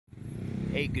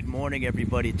Hey, good morning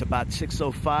everybody. It's about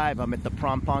 6:05. I'm at the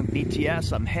Prompong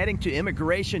BTS. I'm heading to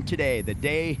immigration today, the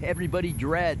day everybody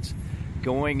dreads.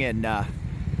 Going and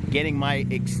getting my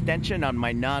extension on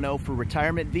my non-O for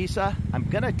retirement visa. I'm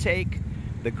gonna take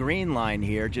the green line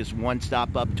here, just one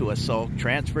stop up to Asok,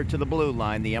 transfer to the blue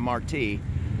line, the MRT.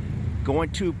 Going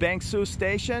to Bang Sue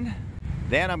station.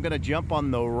 Then I'm gonna jump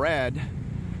on the red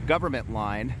government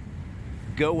line,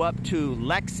 go up to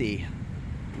Lak Si,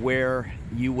 where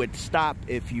you would stop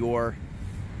if you're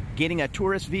getting a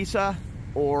tourist visa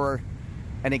or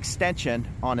an extension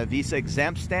on a visa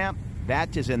exempt stamp.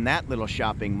 That is in that little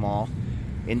shopping mall.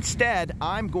 Instead,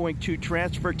 I'm going to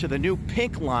transfer to the new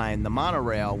pink line, the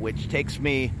monorail, which takes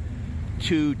me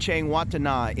to Chiang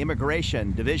Watana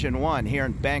Immigration Division 1 here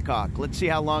in Bangkok. Let's see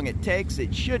how long it takes.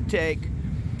 It should take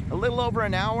a little over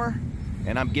an hour,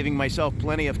 and I'm giving myself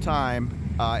plenty of time.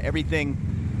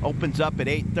 Everything opens up at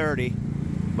 8:30.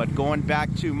 But going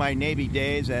back to my Navy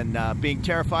days and being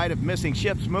terrified of missing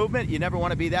ship's movement, you never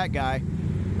want to be that guy.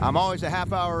 I'm always a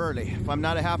half hour early. If I'm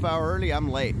not a half hour early,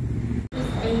 I'm late.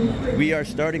 We are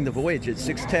starting the voyage at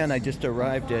 6:10. I just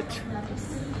arrived at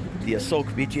the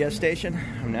Asok BTS station.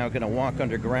 I'm now going to walk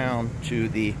underground to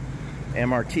the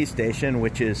MRT station,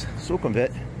 which is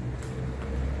Sukhumvit,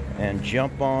 and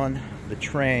jump on the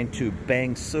train to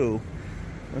Bang Sue.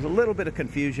 There's a little bit of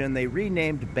confusion. They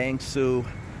renamed Bang Sue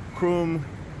Krung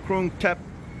Tep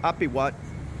Apiwat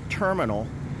Terminal,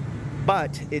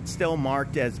 but it's still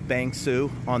marked as Bang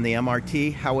Sue on the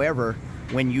MRT. However,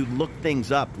 when you look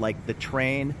things up, like the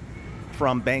train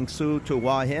from Bang Sue to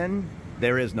Hua Hin,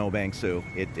 there is no Bang Sue.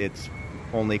 It's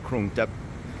only Krung Tep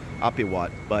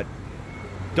Apiwat, but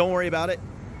don't worry about it.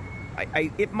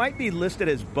 It might be listed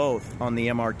as both on the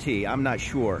MRT. I'm not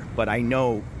sure, but I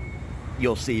know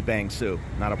you'll see Bang Sue.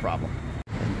 Not a problem.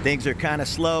 Things are kind of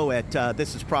slow at,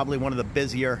 this is probably one of the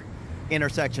busier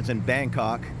intersections in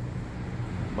Bangkok.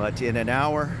 But in an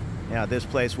hour, yeah, this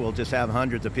place will just have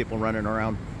hundreds of people running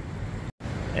around.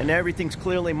 And everything's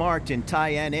clearly marked in Thai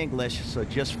and English, so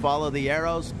just follow the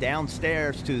arrows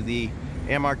downstairs to the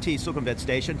MRT Sukhumvit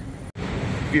station.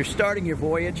 If you're starting your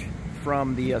voyage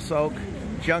from the Asok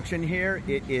Junction here,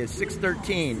 it is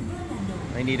 6:13.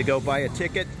 I need to go buy a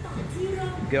ticket,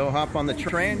 go hop on the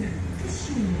train.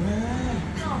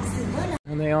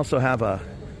 And they also have a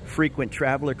frequent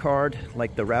traveler card,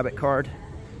 like the rabbit card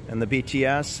and the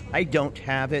BTS. I don't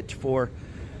have it for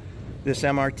this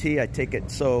MRT. I take it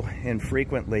so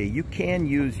infrequently. You can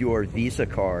use your Visa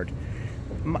card.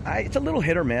 It's a little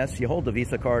hit or miss. You hold the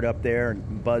Visa card up there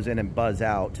and buzz in and buzz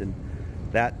out, and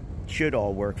that should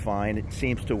all work fine. It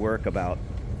seems to work about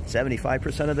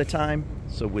 75% of the time.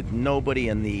 So with nobody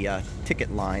in the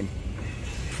ticket line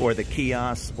for the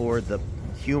kiosk or the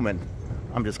human,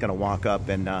 I'm just gonna walk up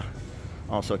and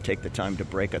also take the time to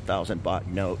break 1,000 baht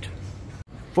note.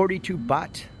 42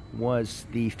 baht was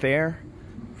the fare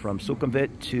from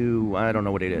Sukhumvit to, I don't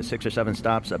know what it is, 6 or 7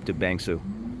 stops up to Bang Sue.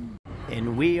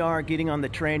 And we are getting on the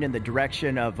train in the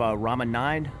direction of Raman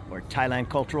 9, or Thailand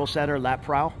Cultural Center, Lat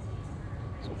Prao.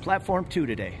 So platform 2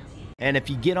 today. And if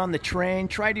you get on the train,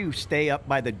 try to stay up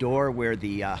by the door where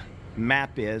the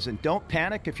map is, and don't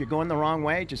panic if you're going the wrong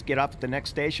way. Just get off at the next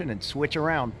station and switch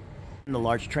around. And the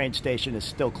large train station is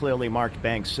still clearly marked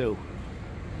Bang Sue,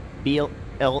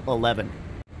 BL11.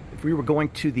 If we were going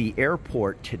to the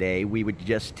airport today, we would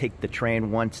just take the train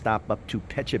one stop up to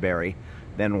Phetchaburi,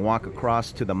 then walk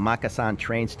across to the Makasan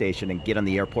train station and get on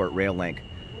the airport rail link.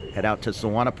 Head out to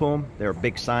Suvarnabhumi. There are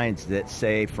big signs that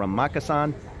say from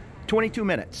Makasan, 22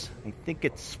 minutes. I think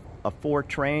it's a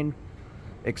 4-train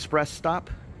express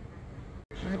stop.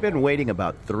 I've been waiting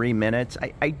about 3 minutes.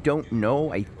 I don't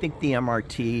know. I think the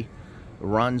MRT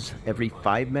runs every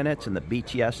 5 minutes and the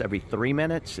BTS every 3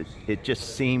 minutes. It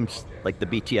just seems like the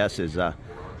BTS is,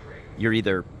 you're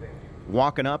either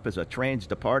walking up as a train's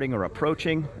departing or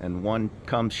approaching, and one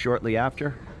comes shortly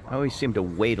after. I always seem to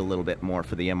wait a little bit more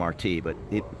for the MRT, but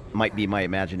it might be my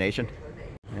imagination.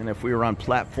 And if we were on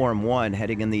platform 1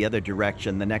 heading in the other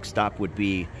direction, the next stop would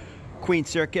be Queen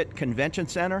Circuit Convention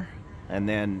Center, and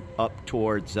then up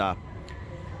towards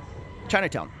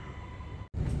Chinatown.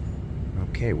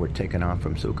 Okay, we're taking off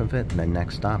from Sukhumvit, and the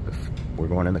next stop, if we're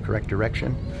going in the correct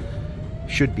direction,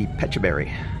 should be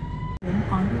Phetchaburi.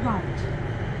 On the right.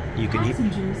 You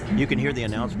can hear the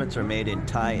announcements are made in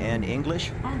Thai and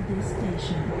English. At this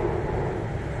station.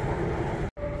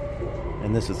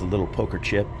 And this is a little poker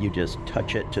chip. You just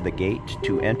touch it to the gate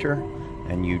to enter,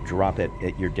 and you drop it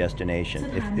at your destination.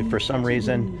 If for some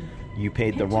reason you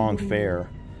paid the wrong fare,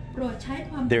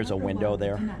 there's a window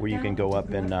there where you can go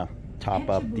up and top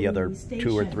up the other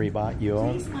 2 or 3 baht you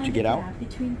owe to get out.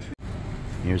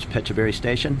 Here's Phetchaburi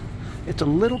Station. It's a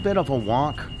little bit of a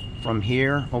walk from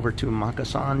here over to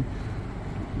Makasan.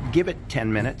 Give it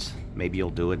 10 minutes. Maybe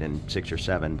you'll do it in 6 or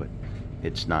 7, but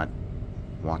it's not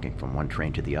walking from one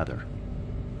train to the other.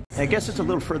 I guess it's a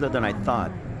little further than I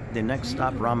thought. The next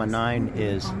stop, Rama 9,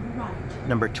 is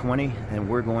number 20, and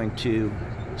we're going to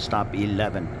stop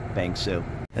 11, Bang Sue.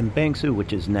 And Bang Sue,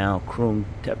 which is now Krung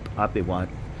Thep Apiwat.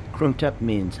 Krung Thep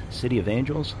means City of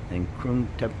Angels, and Krung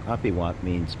Thep Apiwat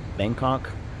means Bangkok,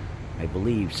 I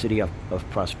believe, City of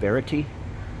Prosperity.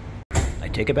 I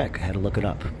take it back, I had to look it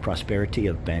up. Prosperity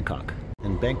of Bangkok.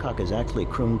 And Bangkok is actually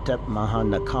Krung Thep Maha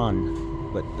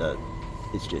Nakhon, but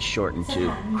it's just shortened to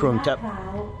Krung Thep.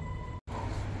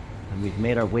 And we've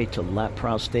made our way to Lak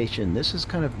Si station. This is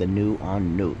kind of the new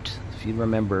En Route. If you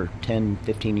remember 10,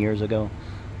 15 years ago,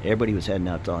 everybody was heading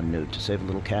out to En Route to save a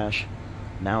little cash.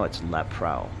 Now it's Lak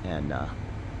Si, and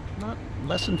not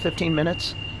less than 15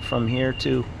 minutes from here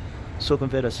to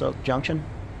Sukhumvit Junction.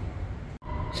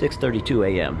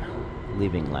 6:32 a.m.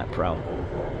 leaving Lak Si.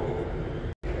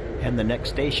 And the next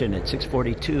station at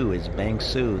 6:42 is Bang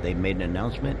Sue. They made an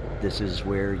announcement. This is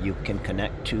where you can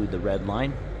connect to the red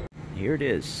line. Here it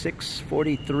is,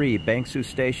 6:43 Bang Sue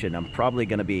station. I'm probably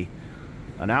going to be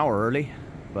an hour early,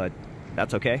 but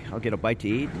that's okay. I'll get a bite to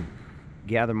eat and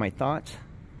gather my thoughts.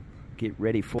 Get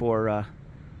ready for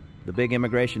the big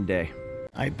immigration day.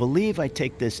 I believe I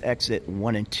take this exit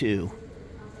 1 and 2,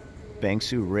 Bang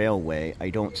Sue Railway.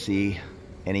 I don't see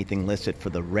anything listed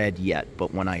for the red yet,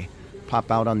 but when I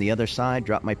pop out on the other side,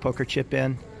 drop my poker chip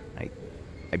in,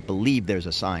 I believe there's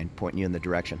a sign pointing you in the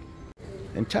direction.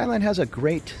 And Thailand has a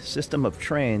great system of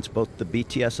trains, both the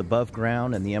BTS above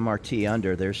ground and the MRT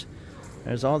under. There's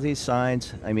all these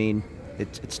signs. I mean,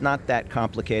 it's not that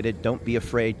complicated. Don't be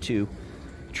afraid to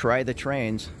try the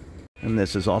trains. And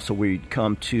this is also where you'd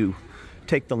come to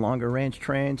take the longer range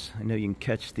trains. I know you can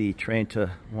catch the train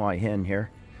to Hua Hin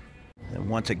here. And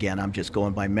once again, I'm just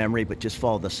going by memory, but just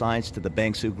follow the signs to the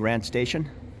Bang Sue Grand Station.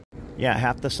 Yeah,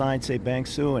 half the signs say Bang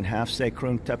Sue and half say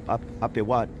Krung Thep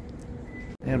Apiwat.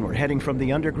 And we're heading from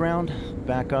the underground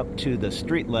back up to the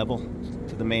street level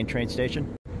to the main train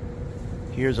station.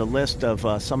 Here's a list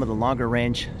of some of the longer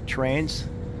range trains.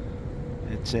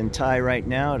 It's in Thai right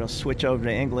now. It'll switch over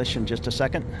to English in just a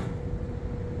second.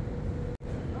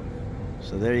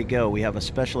 So there you go. We have a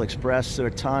Special Express,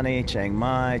 Suratani, Chiang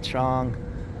Mai, Chang,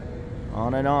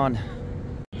 on and on.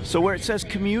 So where it says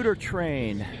commuter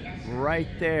train, right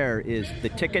there is the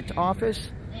ticket office.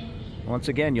 Once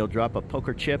again, you'll drop a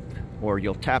poker chip or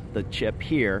you'll tap the chip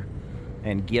here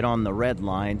and get on the red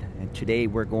line. And today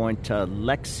we're going to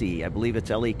Lak Si. I believe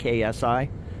it's L-E-K-S-I.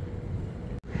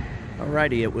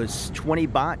 Alrighty, it was 20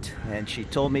 baht, and she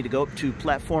told me to go up to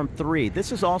platform 3.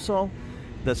 This is also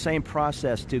the same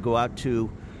process to go out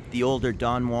to the older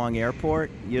Don Muang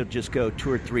Airport. You'll just go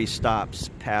 2 or 3 stops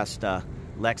past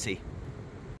Lak Si.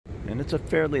 And it's a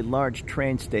fairly large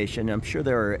train station. I'm sure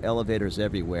there are elevators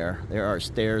everywhere. There are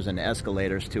stairs and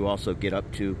escalators to also get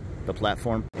up to the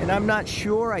platform. And I'm not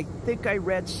sure, I think I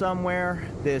read somewhere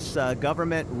this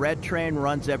government red train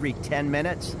runs every 10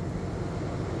 minutes.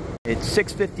 It's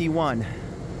 6:51.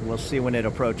 We'll see when it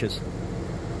approaches.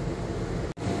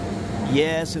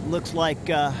 Yes, it looks like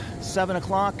 7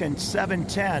 o'clock and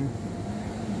 7:10.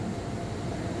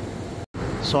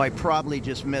 So I probably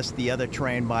just missed the other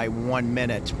train by 1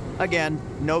 minute. Again,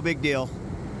 no big deal.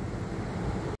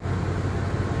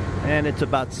 And it's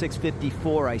about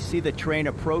 6:54. I see the train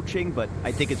approaching, but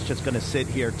I think it's just going to sit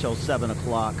here till 7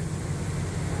 o'clock.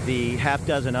 The half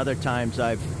dozen other times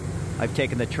I've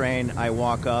taken the train, I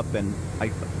walk up and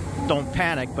I don't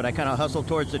panic, but I kind of hustle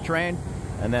towards the train,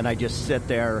 and then I just sit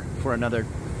there for another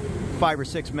 5 or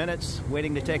 6 minutes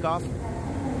waiting to take off.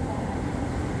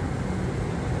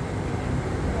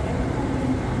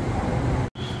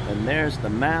 And there's the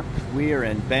map. We are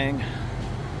in Bang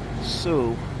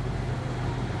Sue.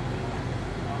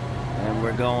 And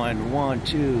we're going 1,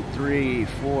 2, 3,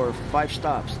 4, 5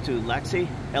 stops to Lak Si,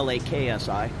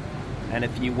 L-A-K-S-I. And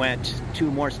if you went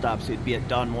 2 more stops, it'd be at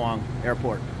Don Muang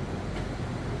Airport.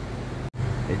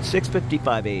 It's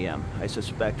 6:55 a.m. I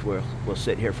suspect we'll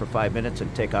sit here for 5 minutes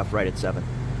and take off right at 7.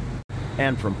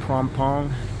 And from Phrom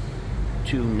Phong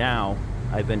to now,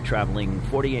 I've been traveling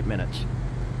 48 minutes.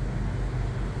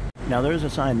 Now there's a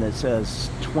sign that says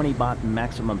 20 baht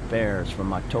maximum fares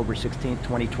from October 16th,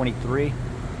 2023.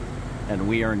 And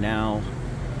we are now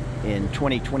in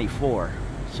 2024.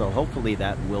 So hopefully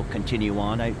that will continue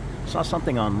on. I saw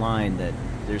something online that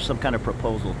there's some kind of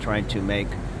proposal trying to make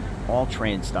all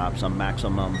train stops a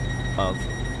maximum of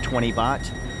 20 baht,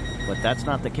 but that's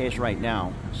not the case right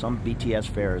now. Some BTS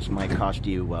fares might cost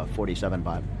you 47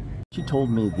 baht. She told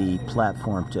me the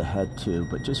platform to head to,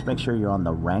 but just make sure you're on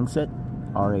the Rangsit,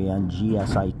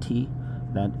 R-A-N-G-S-I-T.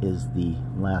 That is the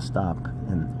last stop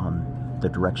on the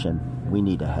direction we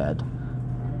need to head.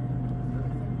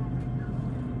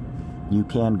 You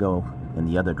can go in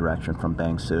the other direction from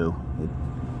Bang Sue.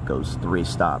 It goes 3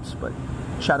 stops, but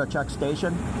Chatuchak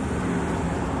Station.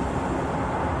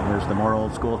 There's the more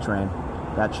old school train.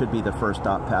 That should be the first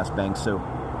stop past Bang Sue.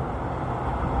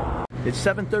 It's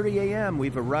 7:30 a.m.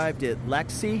 We've arrived at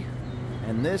Lak Si,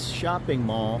 and this shopping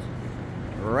mall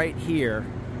right here,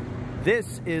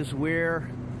 this is where,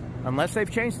 unless they've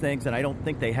changed things, and I don't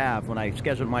think they have, when I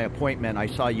scheduled my appointment, I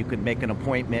saw you could make an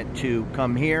appointment to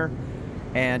come here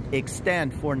and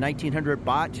extend for 1900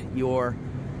 baht your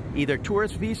either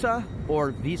tourist visa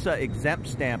or visa exempt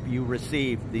stamp you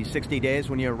received the 60 days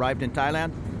when you arrived in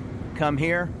Thailand. Come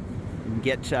here and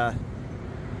get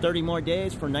 30 more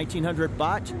days for 1900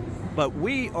 baht. But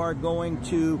we are going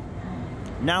to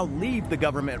now leave the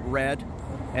government red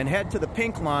and head to the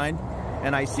pink line.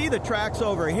 And I see the tracks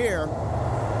over here.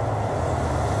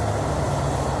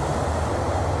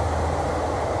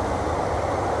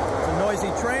 It's a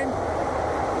noisy train.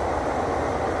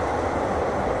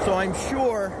 So I'm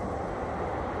sure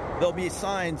there'll be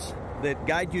signs that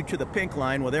guide you to the pink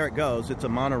line. Well, there it goes. It's a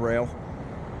monorail,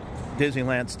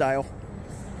 Disneyland style.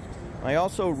 I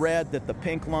also read that the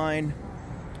pink line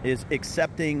is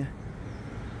accepting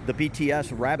the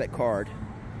BTS rabbit card.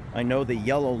 I know the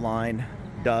yellow line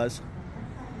does,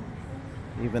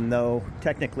 even though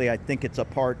technically I think it's a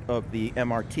part of the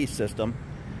MRT system.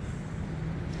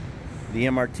 The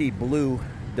MRT blue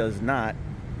does not.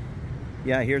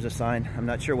 Yeah, here's a sign. I'm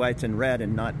not sure why it's in red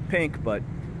and not pink, but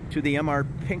to the MR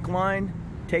pink line,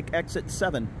 take exit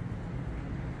 7.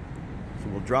 So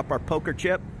we'll drop our poker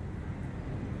chip.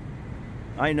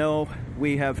 I know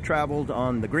we have traveled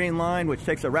on the green line, which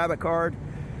takes a rabbit card,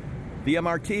 the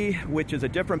MRT, which is a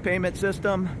different payment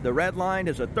system, the red line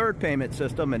is a third payment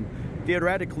system, and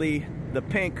theoretically the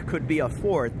pink could be a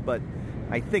fourth, but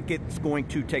I think it's going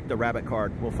to take the rabbit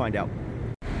card. We'll find out.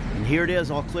 And here it is,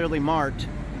 all clearly marked.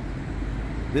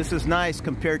 This is nice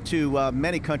compared to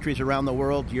many countries around the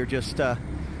world. You're just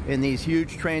in these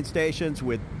huge train stations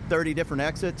with 30 different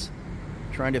exits,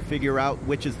 trying to figure out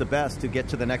which is the best to get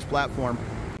to the next platform.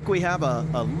 We have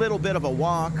a little bit of a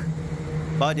walk,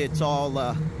 but it's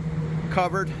all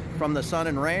covered from the sun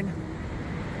and rain.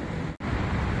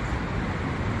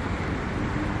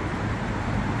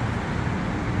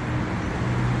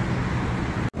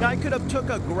 Now, I could have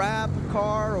took a Grab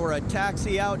car or a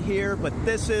taxi out here, but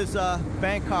this is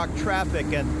Bangkok traffic,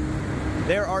 and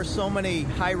there are so many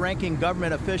high-ranking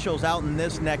government officials out in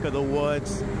this neck of the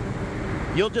woods.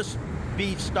 You'll just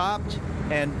be stopped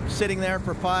and sitting there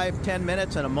for 5-10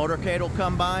 minutes and a motorcade will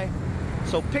come by.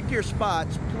 So pick your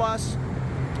spots, plus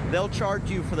they'll charge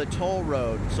you for the toll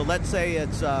road. So let's say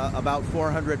it's about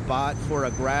 400 baht for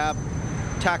a Grab,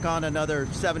 tack on another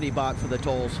 70 baht for the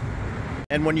tolls.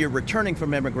 And when you're returning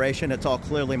from immigration, it's all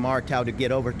clearly marked how to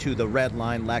get over to the red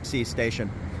line, Lak Si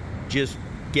station. Just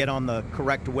get on the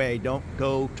correct way. Don't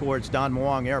go towards Don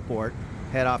Muang Airport.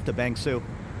 Head off to Bang Sue.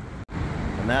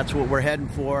 And that's what we're heading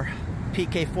for.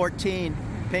 PK14,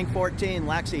 Pink 14,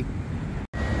 Lak Si.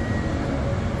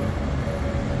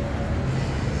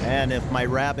 And if my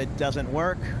rabbit doesn't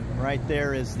work, right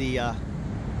there is the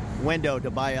window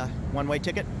to buy a one-way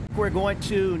ticket. We're going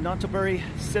to Nonthaburi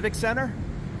Civic Center.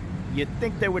 You'd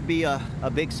think there would be a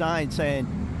big sign saying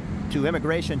to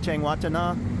immigration Cheng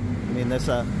Watana. I mean, that's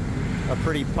a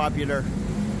pretty popular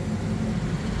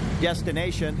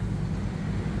destination.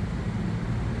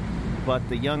 But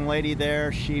the young lady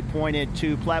there, she pointed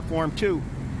to platform 2.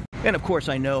 And of course,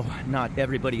 I know not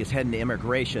everybody is heading to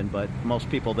immigration, but most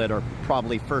people that are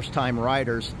probably first-time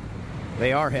riders,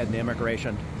 they are heading to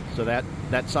immigration. So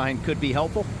that sign could be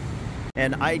helpful.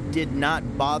 And I did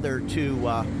not bother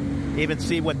to even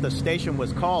see what the station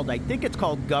was called. I think it's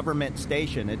called Government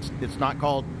Station. It's not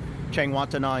called Cheng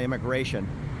Watana Immigration.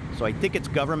 So I think it's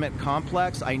Government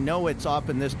Complex. I know it's off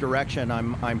in this direction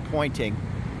I'm pointing.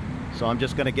 So I'm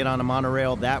just going to get on a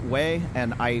monorail that way.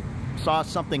 And I saw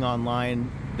something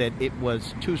online that it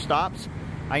was 2 stops.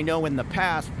 I know in the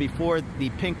past, before the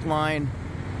pink line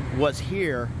was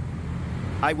here,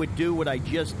 I would do what I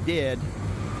just did,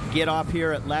 get off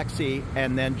here at Lak Si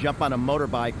and then jump on a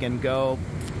motorbike and go,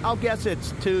 I'll guess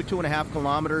it's 2.5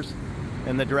 kilometers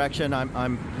in the direction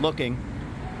I'm looking,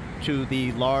 to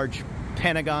the large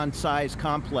Pentagon-sized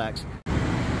complex.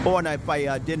 Oh, and if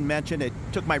I didn't mention, it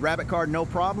took my rabbit card, no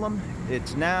problem.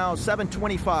 It's now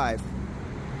 7:25.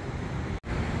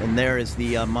 And there is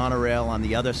the monorail on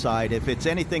the other side. If it's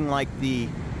anything like the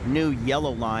new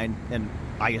yellow line, and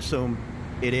I assume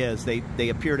it is. They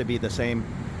appear to be the same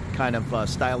kind of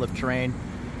style of train.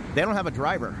 They don't have a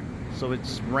driver, so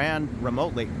it's ran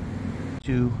remotely.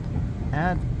 To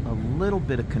add a little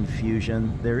bit of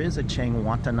confusion, there is a Chang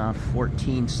Watana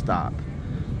 14 stop.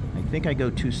 I think I go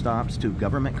 2 stops to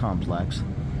Government Complex,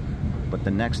 but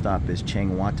the next stop is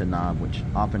Chang Watana, which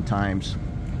oftentimes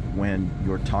when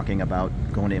you're talking about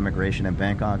going to immigration in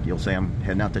Bangkok, you'll say I'm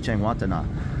heading out to Chang Watana.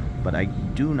 But I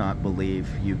do not believe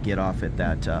you get off at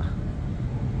that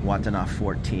Watana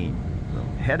 14. So,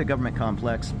 head of Government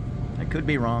Complex. I could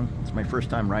be wrong. It's my first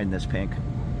time riding this pink.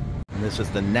 And this is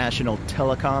the National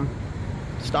Telecom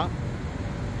stop.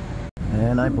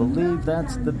 And I believe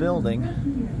that's the building.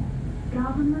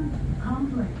 Government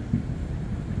Complex.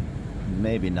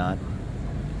 Maybe not.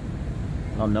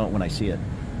 I'll know it when I see it.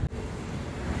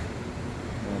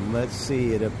 And let's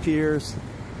see, it appears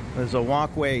there's a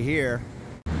walkway here.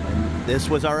 And this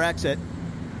was our exit.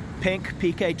 Pink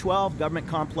PK12 Government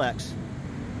Complex.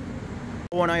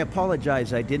 Oh, and I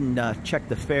apologize, I didn't check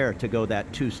the fare to go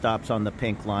that 2 stops on the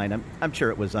pink line. I'm sure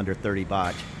it was under 30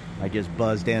 baht. I just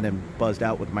buzzed in and buzzed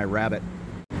out with my rabbit.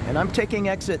 And I'm taking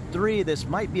exit 3. This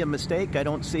might be a mistake.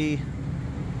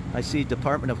 I see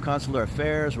Department of Consular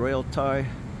Affairs, Royal Thai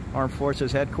Armed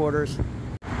Forces Headquarters.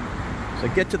 So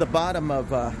get to the bottom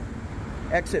of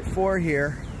exit 4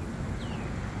 here.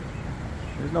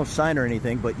 There's no sign or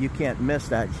anything, but you can't miss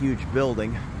that huge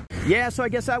building. Yeah, so I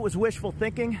guess that was wishful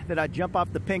thinking, that I'd jump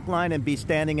off the pink line and be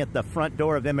standing at the front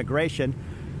door of immigration.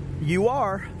 You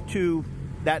are to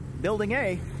that building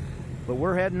A, but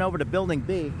we're heading over to building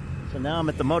B. So now I'm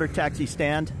at the motor taxi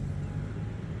stand,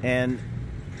 and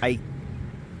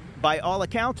by all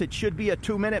accounts, it should be a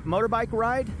 2-minute motorbike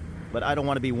ride, but I don't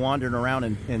want to be wandering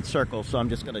around in circles, so I'm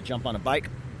just going to jump on a bike.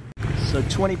 So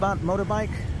 20 baht motorbike.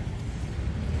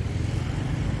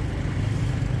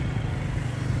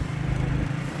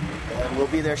 And we'll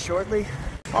be there shortly.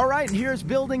 All right, and here's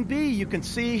building B. You can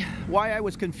see why I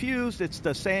was confused. It's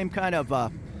the same kind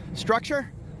of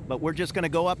structure, but we're just going to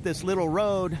go up this little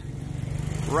road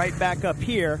right back up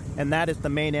here, and that is the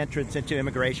main entrance into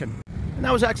immigration. And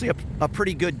that was actually a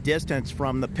pretty good distance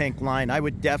from the pink line. I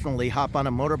would definitely hop on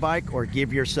a motorbike or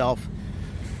give yourself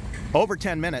over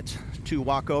 10 minutes to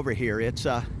walk over here. It's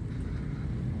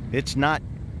not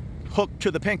hooked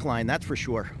to the pink line, that's for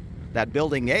sure. That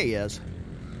building A is,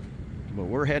 but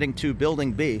we're heading to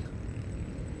building B.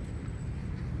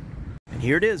 And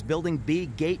here it is, building B,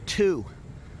 gate 2.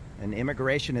 And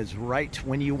immigration is right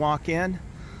when you walk in.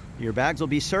 Your bags will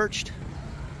be searched,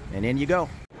 and in you go.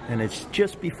 And it's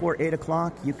just before 8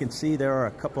 o'clock. You can see there are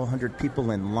a couple hundred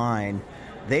people in line.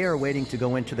 They are waiting to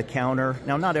go into the counter.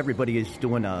 Now, not everybody is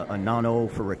doing a non-O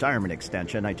for retirement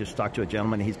extension. I just talked to a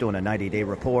gentleman. He's doing a 90-day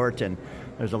report, and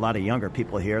there's a lot of younger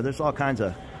people here. There's all kinds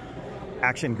of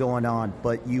action going on,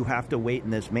 but you have to wait in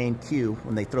this main queue.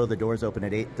 When they throw the doors open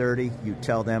at 8:30, you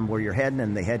tell them where you're heading,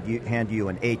 and they hand you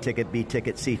an A ticket, B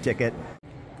ticket, C ticket.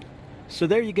 So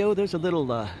there you go. There's a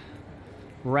little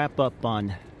wrap up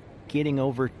on getting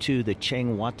over to the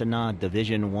Chang Watana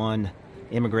Division 1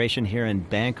 immigration here in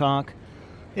Bangkok.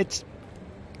 It's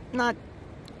not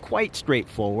quite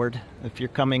straightforward. If you're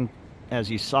coming,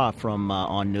 as you saw, from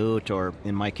En Nut, or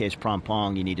in my case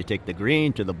Prompong, you need to take the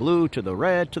green to the blue to the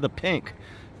red to the pink.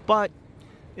 But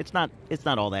it's not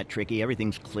all that tricky.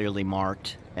 Everything's clearly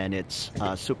marked, and it's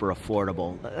super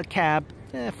affordable. A cab,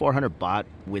 400 baht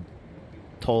with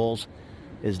tolls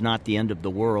is not the end of the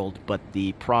world, but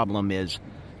the problem is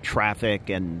traffic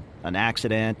and an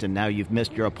accident, and now you've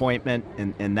missed your appointment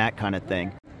and that kind of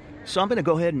thing. So I'm going to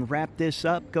go ahead and wrap this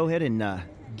up. Go ahead and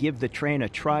give the train a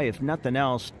try. If nothing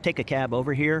else, take a cab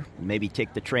over here, maybe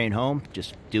take the train home.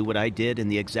 Just do what I did in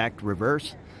the exact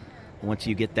reverse. Once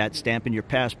you get that stamp in your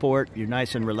passport, you're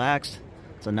nice and relaxed.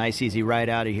 It's a nice, easy ride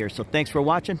out of here. So thanks for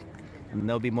watching, and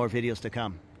there'll be more videos to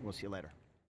come. We'll see you later.